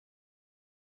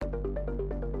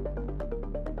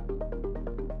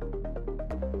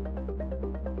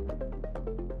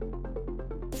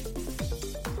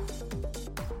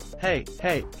Hey.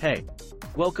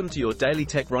 Welcome to your daily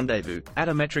tech rendezvous,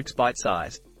 Atometrics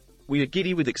ByteSize. We are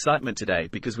giddy with excitement today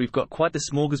because we've got quite the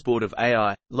smorgasbord of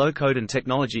AI, low-code and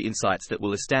technology insights that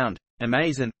will astound,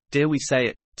 amaze and, dare we say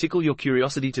it, tickle your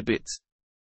curiosity to bits.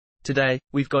 Today,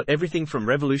 we've got everything from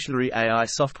revolutionary AI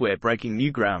software breaking new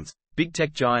grounds, big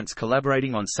tech giants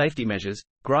collaborating on safety measures,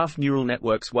 graph neural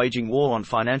networks waging war on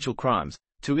financial crimes,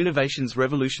 to innovations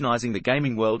revolutionizing the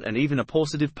gaming world and even a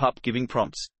positive pup giving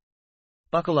prompts.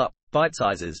 Buckle up,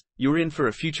 ByteSizers, you're in for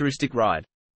a futuristic ride.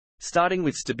 Starting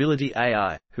with Stability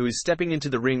AI, who is stepping into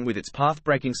the ring with its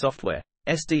path-breaking software,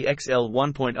 SDXL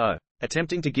 1.0,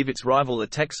 attempting to give its rival a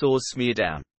tech source smear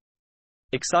down.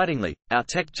 Excitingly, our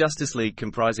Tech Justice League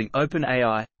comprising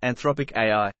OpenAI, Anthropic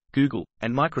AI, Google,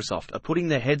 and Microsoft are putting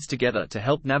their heads together to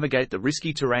help navigate the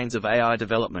risky terrains of AI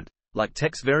development, like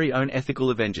tech's very own ethical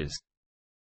Avengers.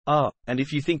 And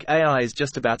if you think AI is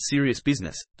just about serious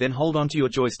business, then hold on to your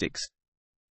joysticks.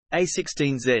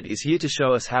 A16Z is here to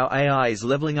show us how AI is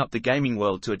leveling up the gaming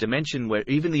world to a dimension where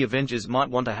even the Avengers might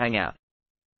want to hang out.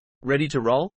 Ready to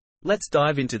roll? Let's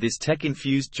dive into this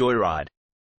tech-infused joyride.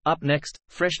 Up next,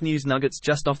 fresh news nuggets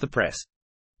just off the press.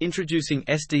 Introducing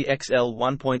SDXL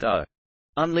 1.0.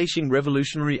 Unleashing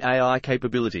revolutionary AI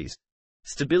capabilities.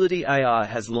 Stability AI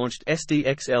has launched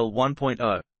SDXL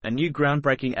 1.0, a new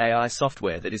groundbreaking AI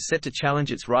software that is set to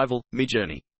challenge its rival,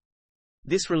 Midjourney.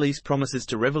 This release promises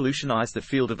to revolutionize the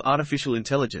field of artificial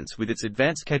intelligence with its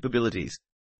advanced capabilities.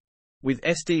 With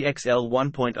SDXL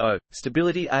 1.0,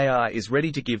 Stability AI is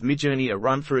ready to give Midjourney a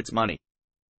run for its money.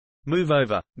 Move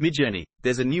over, Midjourney,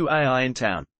 there's a new AI in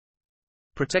town.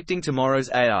 Protecting tomorrow's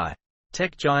AI.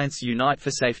 Tech giants unite for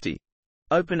safety.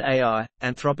 OpenAI,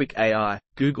 Anthropic AI,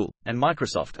 Google, and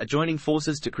Microsoft are joining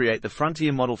forces to create the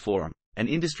Frontier Model Forum, an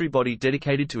industry body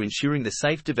dedicated to ensuring the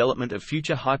safe development of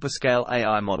future hyperscale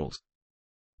AI models.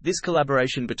 This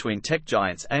collaboration between tech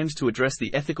giants aims to address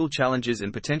the ethical challenges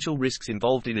and potential risks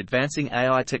involved in advancing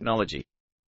AI technology.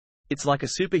 It's like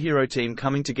a superhero team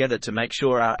coming together to make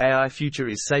sure our AI future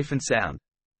is safe and sound.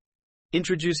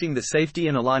 Introducing the Safety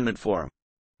and Alignment Forum.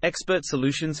 Expert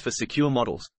solutions for secure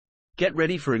models. Get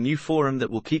ready for a new forum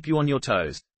that will keep you on your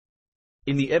toes.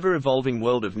 In the ever-evolving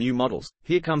world of new models,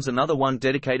 here comes another one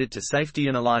dedicated to safety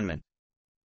and alignment.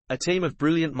 A team of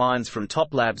brilliant minds from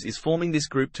top labs is forming this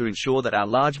group to ensure that our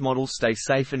large models stay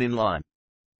safe and in line.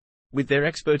 With their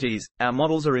expertise, our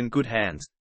models are in good hands.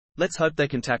 Let's hope they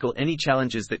can tackle any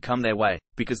challenges that come their way,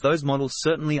 because those models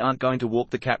certainly aren't going to walk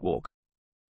the catwalk.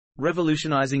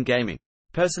 Revolutionizing gaming,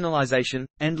 personalization,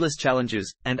 endless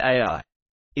challenges, and AI.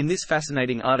 In this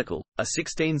fascinating article,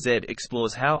 A16Z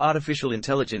explores how artificial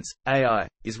intelligence, AI,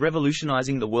 is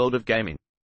revolutionizing the world of gaming.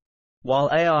 While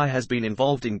AI has been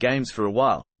involved in games for a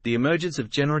while, the emergence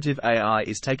of generative AI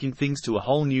is taking things to a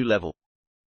whole new level.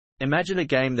 Imagine a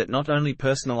game that not only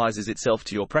personalizes itself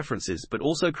to your preferences but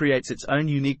also creates its own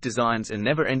unique designs and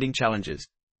never-ending challenges.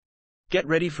 Get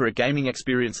ready for a gaming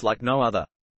experience like no other.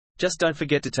 Just don't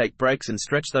forget to take breaks and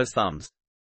stretch those thumbs.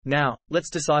 Now, let's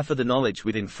decipher the knowledge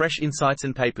within fresh insights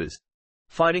and papers.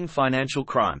 Fighting financial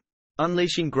crime.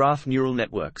 Unleashing graph neural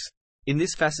networks. In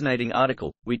this fascinating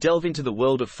article, we delve into the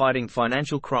world of fighting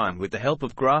financial crime with the help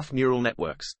of graph neural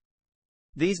networks.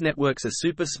 These networks are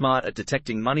super smart at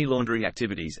detecting money laundering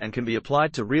activities and can be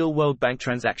applied to real-world bank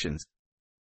transactions.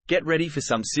 Get ready for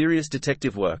some serious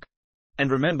detective work. And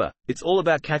remember, it's all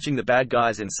about catching the bad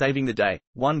guys and saving the day,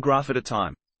 one graph at a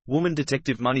time. Woman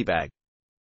Detective Moneybag.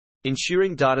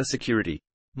 Ensuring data security.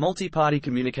 Multi-party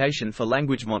communication for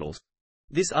language models.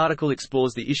 This article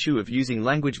explores the issue of using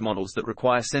language models that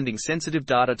require sending sensitive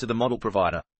data to the model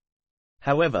provider.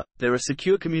 However, there are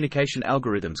secure communication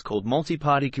algorithms called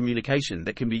multi-party communication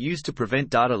that can be used to prevent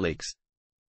data leaks.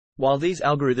 While these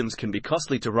algorithms can be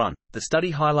costly to run, the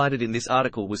study highlighted in this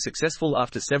article was successful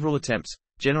after several attempts,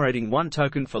 generating one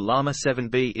token for Llama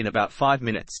 7B in about 5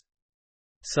 minutes.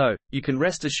 So, you can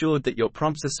rest assured that your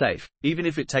prompts are safe, even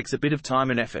if it takes a bit of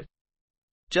time and effort.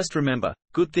 Just remember,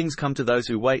 good things come to those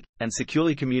who wait, and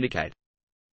securely communicate.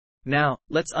 Now,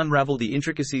 let's unravel the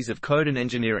intricacies of code and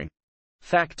engineering.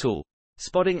 Fact Tool.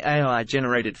 Spotting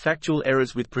AI-generated factual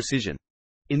errors with precision.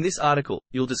 In this article,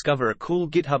 you'll discover a cool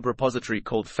GitHub repository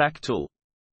called Fact Tool.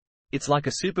 It's like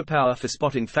a superpower for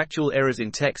spotting factual errors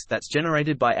in text that's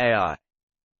generated by AI.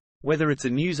 Whether it's a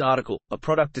news article, a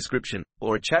product description,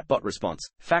 or a chatbot response,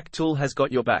 Fact Tool has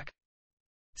got your back.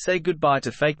 Say goodbye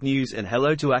to fake news and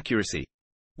hello to accuracy.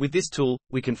 With this tool,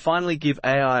 we can finally give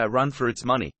AI a run for its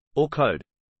money, or code.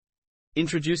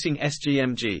 Introducing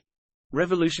SGMG.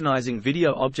 Revolutionizing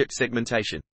video object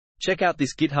segmentation. Check out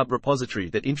this GitHub repository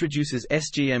that introduces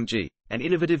SGMG, an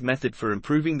innovative method for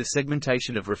improving the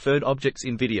segmentation of referred objects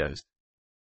in videos.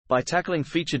 By tackling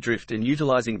feature drift and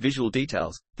utilizing visual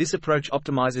details, this approach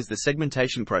optimizes the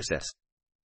segmentation process.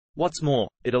 What's more,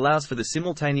 it allows for the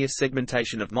simultaneous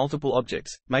segmentation of multiple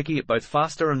objects, making it both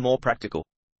faster and more practical.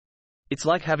 It's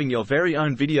like having your very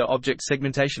own video object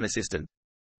segmentation assistant.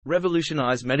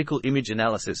 Revolutionize medical image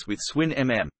analysis with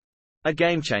SwinMM. A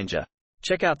game changer.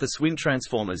 Check out the Swin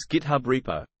Transformers GitHub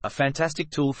repo, a fantastic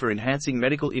tool for enhancing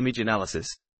medical image analysis.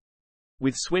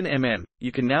 With SwinMM,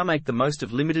 you can now make the most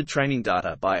of limited training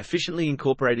data by efficiently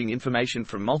incorporating information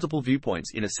from multiple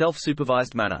viewpoints in a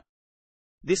self-supervised manner.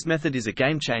 This method is a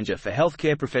game changer for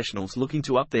healthcare professionals looking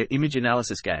to up their image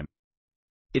analysis game.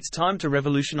 It's time to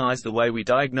revolutionize the way we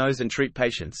diagnose and treat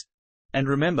patients. And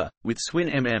remember, with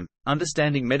SwinMM,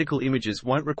 understanding medical images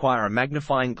won't require a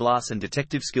magnifying glass and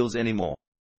detective skills anymore.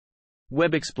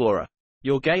 Web Explorer,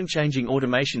 your game-changing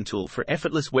automation tool for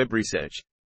effortless web research.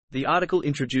 The article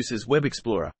introduces Web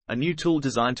Explorer, a new tool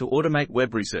designed to automate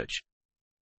web research.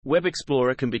 Web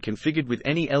Explorer can be configured with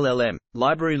any LLM,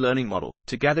 library learning model,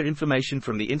 to gather information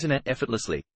from the internet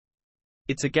effortlessly.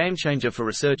 It's a game changer for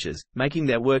researchers, making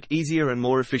their work easier and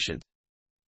more efficient.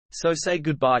 So say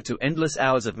goodbye to endless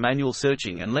hours of manual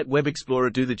searching and let Web Explorer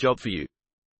do the job for you.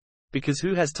 Because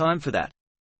who has time for that?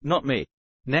 Not me.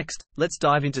 Next, let's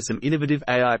dive into some innovative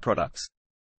AI products.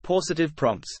 Positive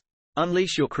prompts.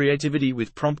 Unleash your creativity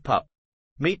with PromptPup.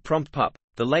 Meet PromptPup,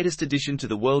 the latest addition to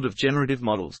the world of generative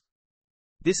models.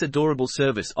 This adorable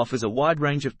service offers a wide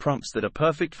range of prompts that are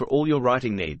perfect for all your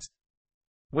writing needs.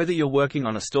 Whether you're working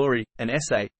on a story, an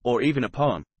essay, or even a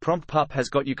poem, PromptPup has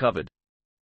got you covered.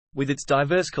 With its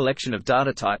diverse collection of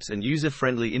data types and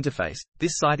user-friendly interface,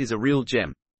 this site is a real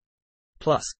gem.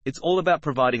 Plus, it's all about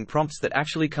providing prompts that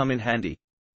actually come in handy.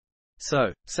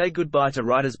 So, say goodbye to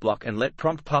writer's block and let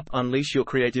PromptPup unleash your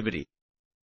creativity.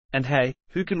 And hey,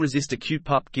 who can resist a cute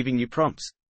pup giving you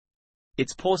prompts?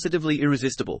 It's positively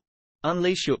irresistible.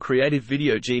 Unleash your creative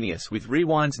video genius with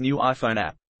Rewind's new iPhone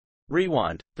app.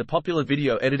 Rewind, the popular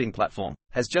video editing platform,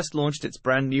 has just launched its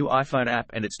brand new iPhone app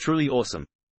and it's truly awesome.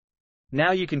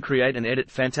 Now you can create and edit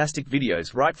fantastic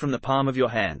videos right from the palm of your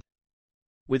hand.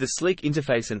 With a sleek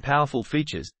interface and powerful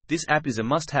features, this app is a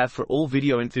must-have for all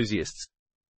video enthusiasts.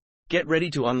 Get ready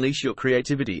to unleash your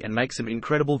creativity and make some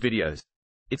incredible videos.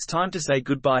 It's time to say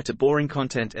goodbye to boring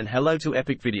content and hello to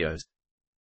epic videos.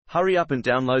 Hurry up and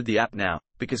download the app now,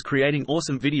 because creating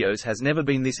awesome videos has never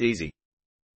been this easy.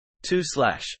 2.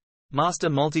 Master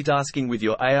multitasking with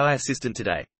your AI assistant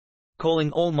today. Calling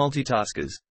all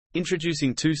multitaskers.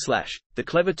 Introducing 2 the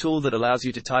clever tool that allows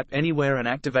you to type anywhere and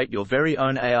activate your very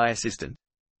own AI assistant.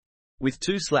 With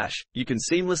 2 you can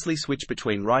seamlessly switch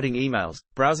between writing emails,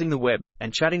 browsing the web,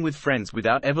 and chatting with friends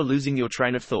without ever losing your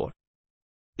train of thought.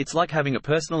 It's like having a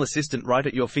personal assistant right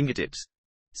at your fingertips.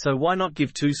 So why not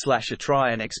give 2 a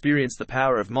try and experience the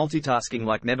power of multitasking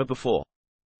like never before?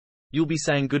 You'll be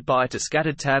saying goodbye to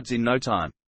scattered tabs in no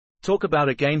time. Talk about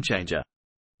a game changer.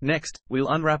 Next, we'll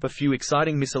unwrap a few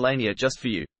exciting miscellanea just for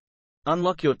you.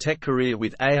 Unlock your tech career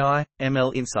with AI,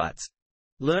 ML insights.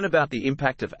 Learn about the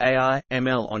impact of AI,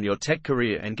 ML on your tech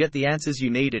career and get the answers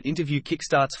you need at Interview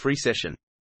Kickstart's free session.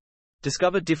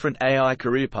 Discover different AI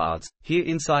career paths, hear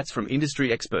insights from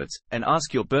industry experts, and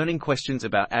ask your burning questions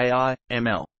about AI,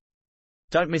 ML.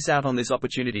 Don't miss out on this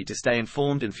opportunity to stay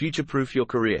informed and future-proof your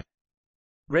career.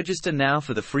 Register now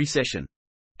for the free session.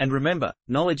 And remember,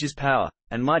 knowledge is power,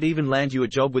 and might even land you a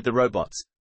job with the robots.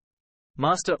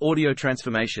 Master audio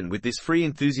transformation with this free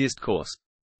enthusiast course.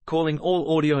 Calling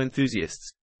all audio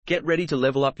enthusiasts. Get ready to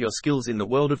level up your skills in the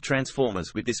world of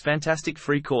transformers with this fantastic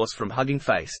free course from Hugging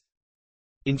Face.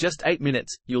 In just 8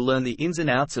 minutes, you'll learn the ins and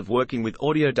outs of working with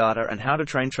audio data and how to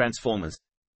train transformers.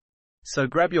 So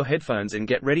grab your headphones and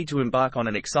get ready to embark on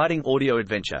an exciting audio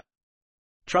adventure.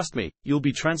 Trust me, you'll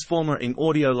be transforming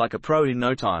audio like a pro in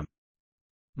no time.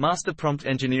 Master prompt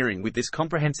engineering with this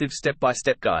comprehensive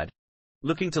step-by-step guide.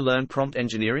 Looking to learn prompt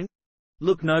engineering?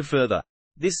 Look no further.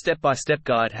 This step-by-step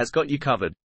guide has got you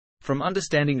covered. From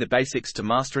understanding the basics to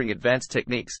mastering advanced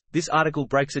techniques, this article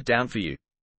breaks it down for you.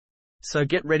 So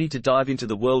get ready to dive into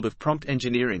the world of prompt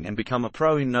engineering and become a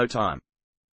pro in no time.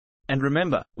 And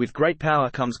remember, with great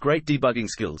power comes great debugging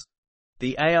skills.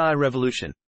 The AI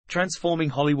revolution. Transforming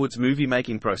Hollywood's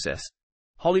movie-making process.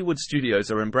 Hollywood studios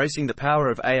are embracing the power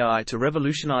of AI to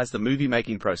revolutionize the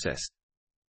movie-making process.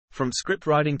 From script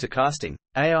writing to casting,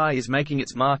 AI is making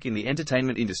its mark in the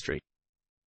entertainment industry.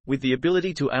 With the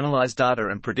ability to analyze data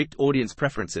and predict audience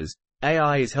preferences,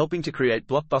 AI is helping to create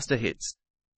blockbuster hits.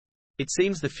 It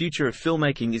seems the future of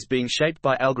filmmaking is being shaped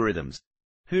by algorithms.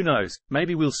 Who knows,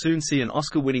 maybe we'll soon see an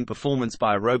Oscar-winning performance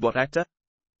by a robot actor?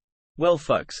 Well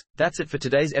folks, that's it for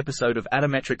today's episode of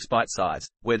Atometrics ByteSize,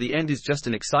 where the end is just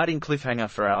an exciting cliffhanger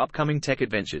for our upcoming tech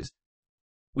adventures.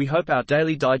 We hope our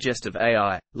daily digest of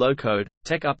AI, low-code,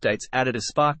 tech updates added a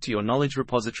spark to your knowledge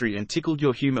repository and tickled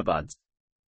your humor buds.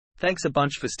 Thanks a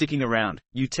bunch for sticking around,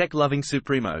 you tech-loving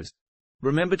supremos.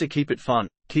 Remember to keep it fun,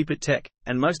 keep it tech,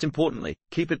 and most importantly,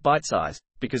 keep it bite-sized,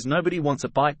 because nobody wants a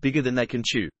bite bigger than they can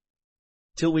chew.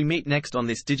 Till we meet next on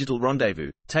this digital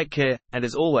rendezvous, take care, and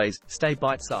as always, stay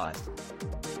bite-sized.